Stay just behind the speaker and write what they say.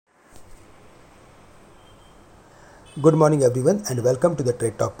Good morning, everyone, and welcome to the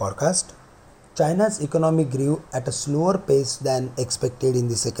Trade Talk podcast. China's economy grew at a slower pace than expected in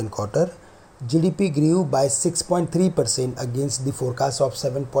the second quarter. GDP grew by 6.3% against the forecast of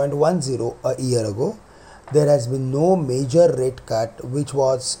 7.10 a year ago. There has been no major rate cut, which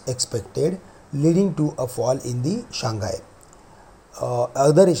was expected, leading to a fall in the Shanghai.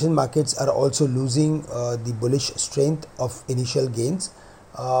 Other Asian markets are also losing the bullish strength of initial gains.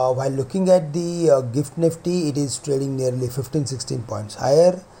 While looking at the gift nifty, it is trading nearly 15-16 points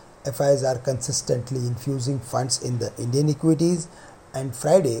higher. FIs are consistently infusing funds in the Indian equities, and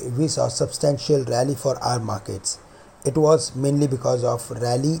Friday we saw substantial rally for our markets. It was mainly because of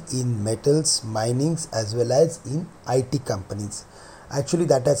rally in metals, minings as well as in IT companies. Actually,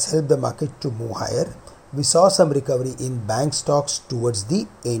 that has helped the market to move higher. We saw some recovery in bank stocks towards the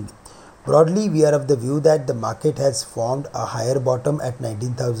end. Broadly, we are of the view that the market has formed a higher bottom at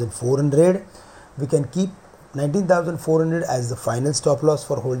 19,400. We can keep 19,400 as the final stop loss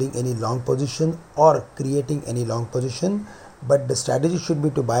for holding any long position or creating any long position, but the strategy should be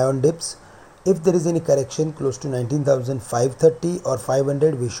to buy on dips. If there is any correction close to 19,530 or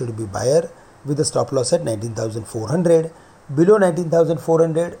 500, we should be buyer with a stop loss at 19,400. Below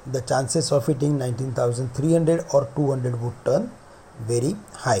 19,400, the chances of hitting 19,300 or 200 would turn very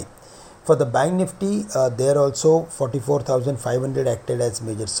high. For the bank nifty, there also 44,500 acted as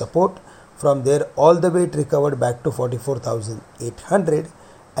major support. From there, all the way it recovered back to 44,800,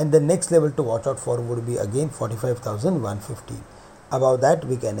 and the next level to watch out for would be again 45,150. Above that,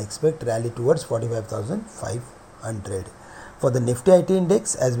 we can expect rally towards 45,500. For the Nifty IT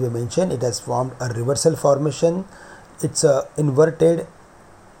Index, as we mentioned, it has formed a reversal formation. It's a inverted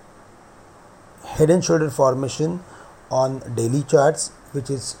head and shoulder formation on daily charts,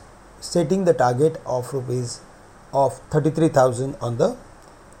 which is setting the target of rupees of 33,000 on the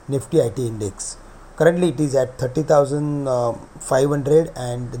Nifty IT Index. Currently it is at 30,500,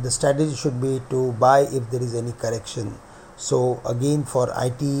 and the strategy should be to buy if there is any correction. So again, for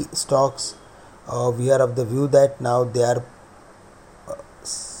IT stocks, we are of the view that now they are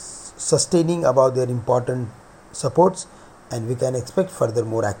sustaining above their important supports, and we can expect further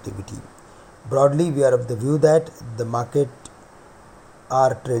more activity. Broadly, we are of the view that the market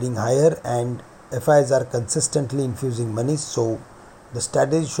are trading higher and FIs are consistently infusing money, so the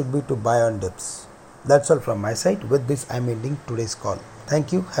strategy should be to buy on dips. That's all from my side. With this, I'm ending today's call.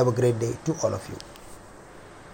 Thank you. Have a great day to all of you.